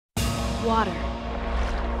Water.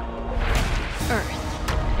 Earth.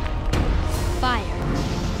 Fire.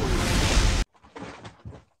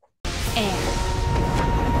 Air.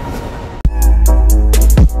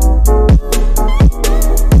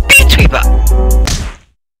 BepTweBot.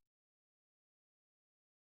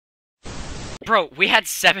 Bro, we had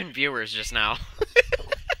 7 viewers just now.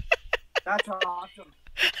 That's awesome.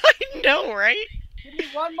 I know, right? Give me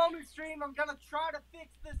one moment, stream. I'm gonna try to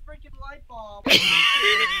fix this freaking light bulb.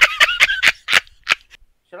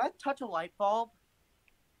 Should I touch a light bulb?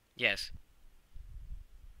 Yes.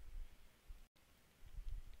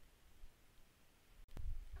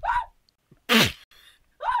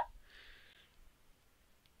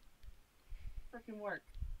 Freaking work.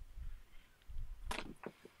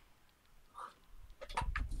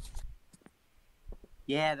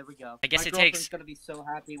 Yeah, there we go. I guess My it girlfriend's takes- gonna be so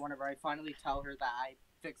happy whenever I finally tell her that I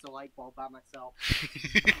fixed a light bulb by myself.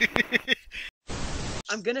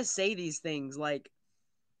 I'm gonna say these things like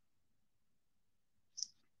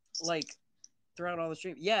throughout all the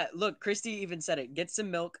stream. Yeah, look, Christy even said it. Get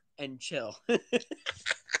some milk and chill.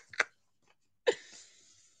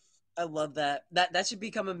 I love that. That should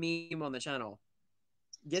become a meme on the channel.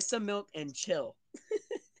 Get some milk and chill.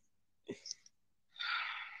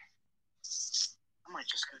 I might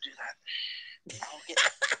just go do that.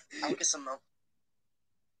 I'll get some milk.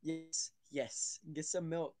 Yes, yes. Get some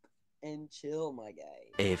milk and chill, my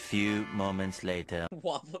guy. A few moments later.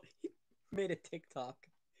 Wobble. He made a TikTok.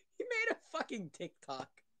 He made a fucking TikTok.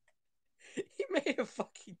 He made a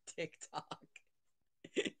fucking TikTok.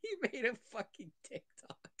 He made a fucking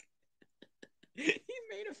TikTok. He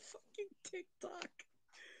made a fucking TikTok.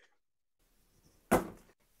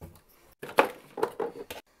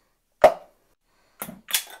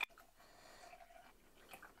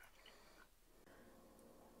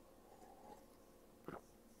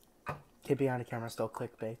 Kid behind the camera still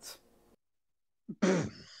clickbaits. Oh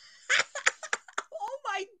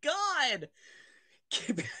my god!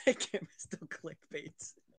 Kid behind the camera still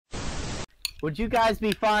clickbaits. Would you guys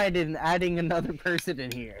be fine in adding another person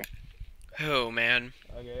in here? Oh, man.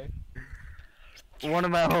 Okay. One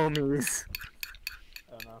of my homies.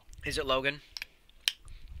 I don't know. Is it Logan?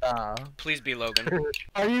 Please be Logan.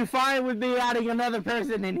 Are you fine with me adding another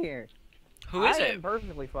person in here? Who is I it? am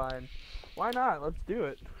perfectly fine. Why not? Let's do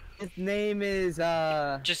it. His name is,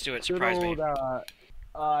 Just do it, surprise me.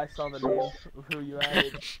 I saw the name of who you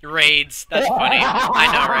added. Raids, that's funny.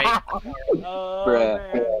 I know, right? Oh,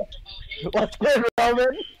 Bruh. man. What's good,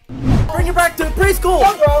 Roman? Bring it back to preschool!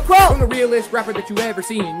 From the realest rapper that you ever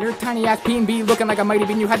seen. Your tiny ass P&B looking like a mighty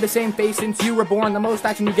bean. You had the same face since you were born. The most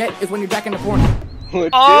action you get is when you're jacking the porn.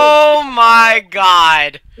 Oh my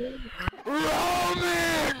god!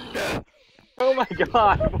 Roman! Oh my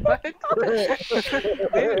god, what?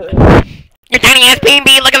 Your tiny ass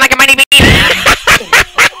P&B looking like a mighty bean!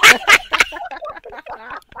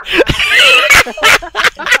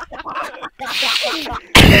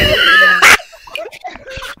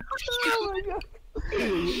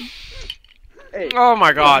 Hey, Oh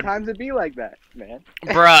my god. sometimes it be like that, man.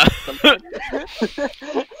 Bruh.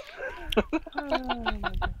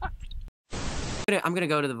 I'm gonna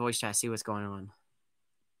go to the voice chat, see what's going on.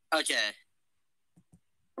 Okay.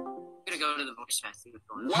 I'm gonna go to the voice chat, see what's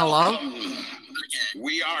going on. Hello?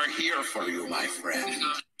 We are here for you, my friend.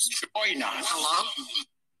 Join us. Hello?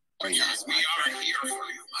 Join us. We are here for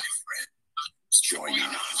you, my friend. Join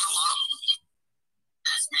us. Hello?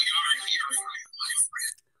 We are here for you, my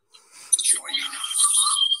friend. Join us.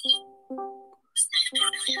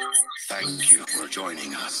 Thank you for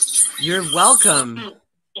joining us. You're welcome.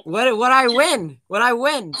 What I win? What I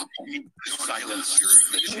win? Silence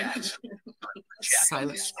the chat. Chat on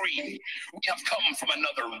the screen. We have come from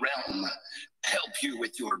another realm to help you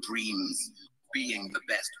with your dreams, being the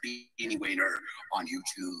best beanie-waiter on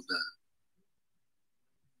YouTube.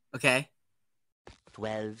 Okay.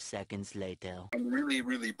 12 seconds later. I'm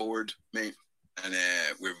really bored, mate, and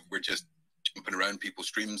we're just jumping around people's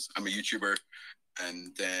streams. I'm a YouTuber,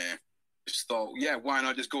 and just thought, yeah, why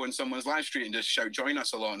not just go in someone's live stream and just shout "join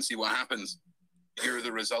us" a lot and see what happens. Hear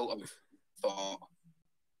the result of thought.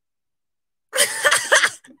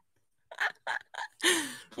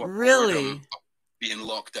 What Really? boredom being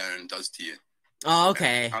locked down does to you. Oh,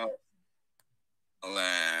 okay.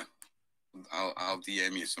 I'll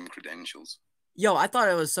DM you some credentials. Yo, I thought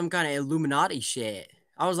it was some kind of Illuminati shit.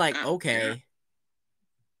 I was like, okay.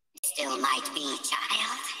 Still might be,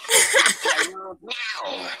 child.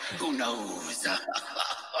 Now, who knows?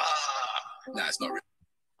 Nah, it's not real.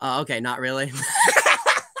 Oh, okay, not really.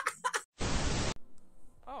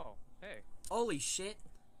 Oh, hey. Holy shit.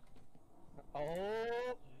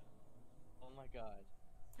 Oh. Oh my god.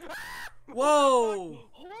 Whoa!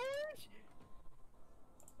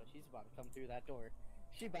 She's about to come through that door.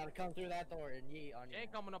 She's about to come through that door and yeet on you. She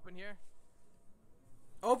ain't coming up in here.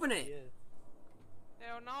 Open She it! is.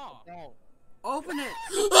 Hell no. Don't. Open it!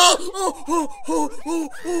 Run,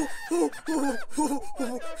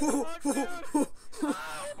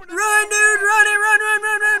 dude! Run it! Run! Run!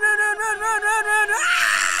 Run! Run! Run! Run! Run! Run! Run! Run!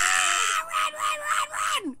 Ah! Run! Run! Run!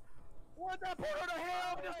 Run! What the portal to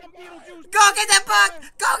hell? There's some Beetlejuice. Go get the book!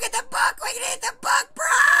 Go get the book! We need the book, bro!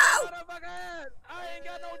 Motherfucker! I ain't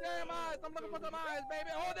got no damn eyes. I'm looking for some eyes,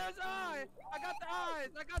 baby. Oh, there's the eye. I got the eyes.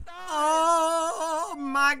 I got the eyes. Oh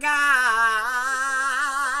my god!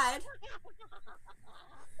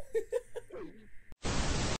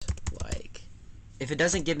 Like, if it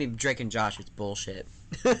doesn't give me Drake and Josh, it's bullshit.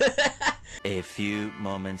 A few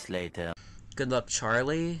moments later. Good luck,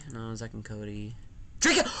 Charlie. No, Zach and Cody.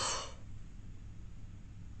 Drake!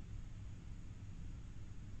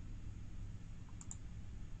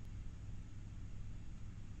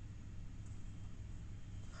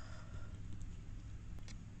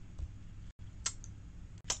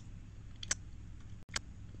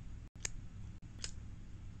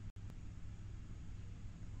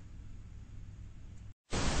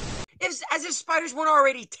 As if spiders weren't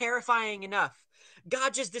already terrifying enough,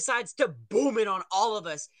 God just decides to boom it on all of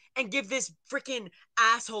us and give this freaking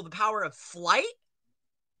asshole the power of flight?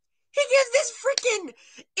 He gives this freaking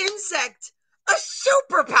insect a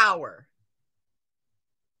superpower!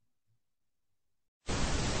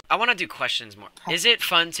 I want to do questions more. Is it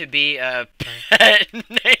fun to be a pet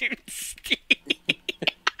named Steve?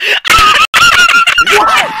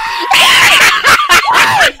 What?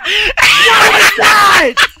 What was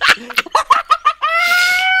that?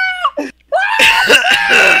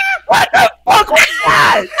 What the fuck was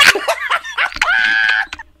that?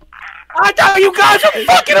 I thought you guys were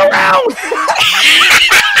fucking around!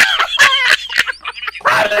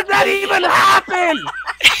 How did that even happen?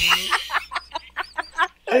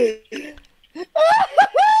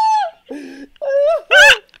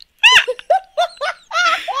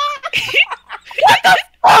 What the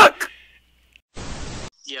fuck?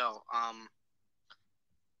 Yo,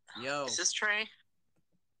 Yo. is this Trey?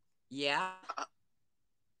 Yeah?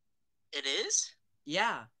 It is?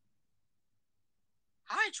 Yeah.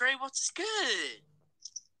 Hi, Trey, what's good?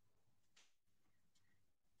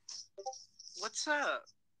 What's up?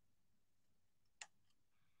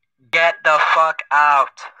 Get the fuck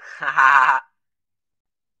out. Oh,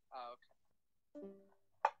 okay.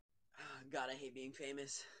 God, I hate being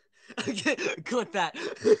famous. Clip that.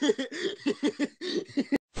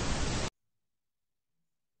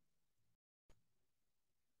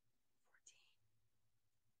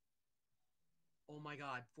 Oh my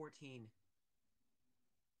god, 14.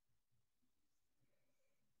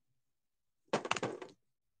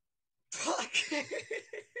 Fuck.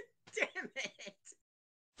 Damn it.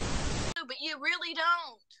 But you really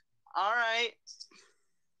don't. Alright.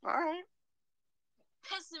 Alright.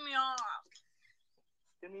 Pissing me off.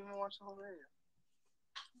 Didn't even watch the whole video.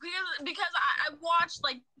 Because I watched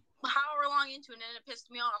like however long into it and it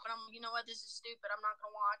pissed me off. And I'm, you know what, this is stupid. I'm not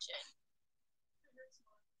going to watch it.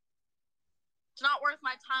 It's not worth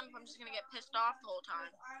my time if I'm just going to get pissed off the whole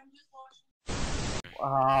time.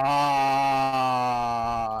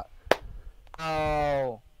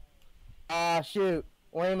 Oh. Ah, shoot.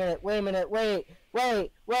 Wait a minute, wait.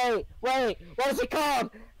 What is it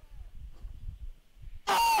called?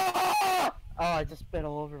 Ah! Oh, I just spit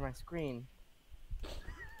all over my screen.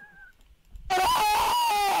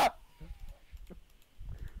 Ah!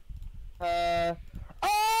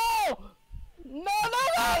 Oh! No!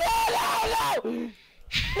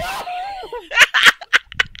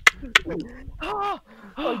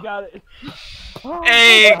 Oh, got it.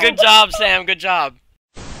 Hey, good job, Sam. Good job.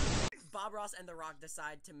 Bob Ross and The Rock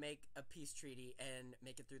decide to make a peace treaty and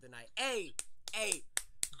make it through the night. Hey,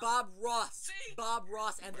 Bob Ross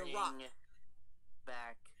and The Rock. Bring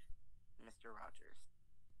back Mr. Rogers.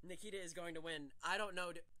 Nikita is going to win. I don't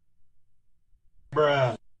know.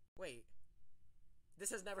 Bruh. Wait.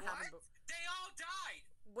 This has never happened before. They all died!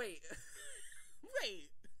 Wait. Wait.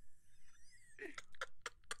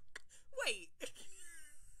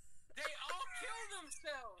 They all killed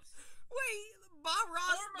themselves! Wait. Bob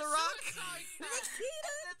Ross, The Rock.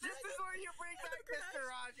 Nikita! This is where you bring back Mr.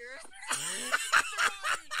 Rogers.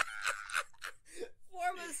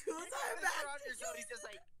 Form a suicide Mr. pact. Rogers, so he's just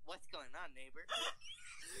like, what's going on, neighbor?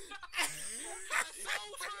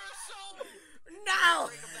 No!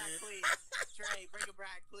 Bring him back, please. Trey, bring him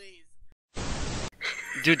back, please.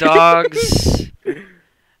 Do dogs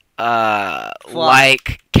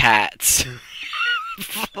like cats?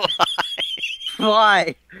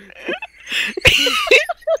 Why?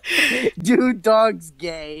 Dude, dog's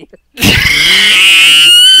gay.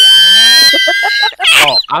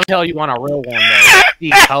 Oh, I'll tell you on a real one though.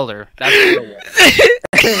 The color. That's the real one.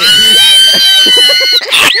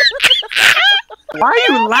 Why are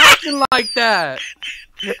you laughing like that?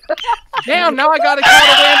 Damn, now I gotta call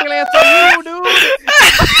the ambulance on you, dude.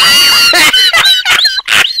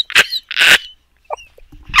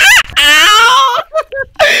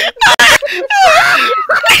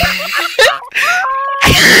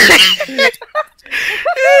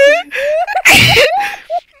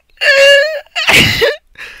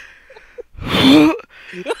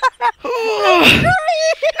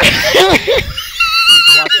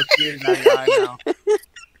 Watch the tears in your eye now.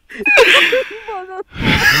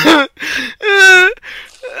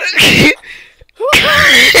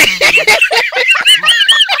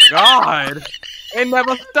 God, it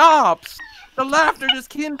never stops. The laughter just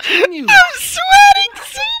continues. I'm sweating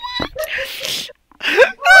so much.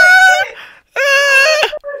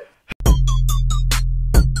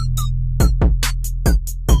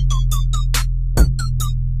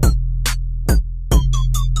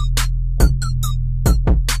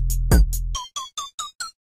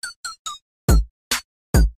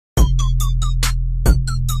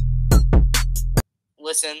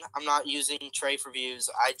 Listen, I'm not using Trey for views.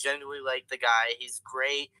 I genuinely like the guy. He's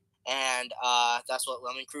great, and that's what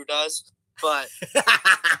Lemon Crew does. But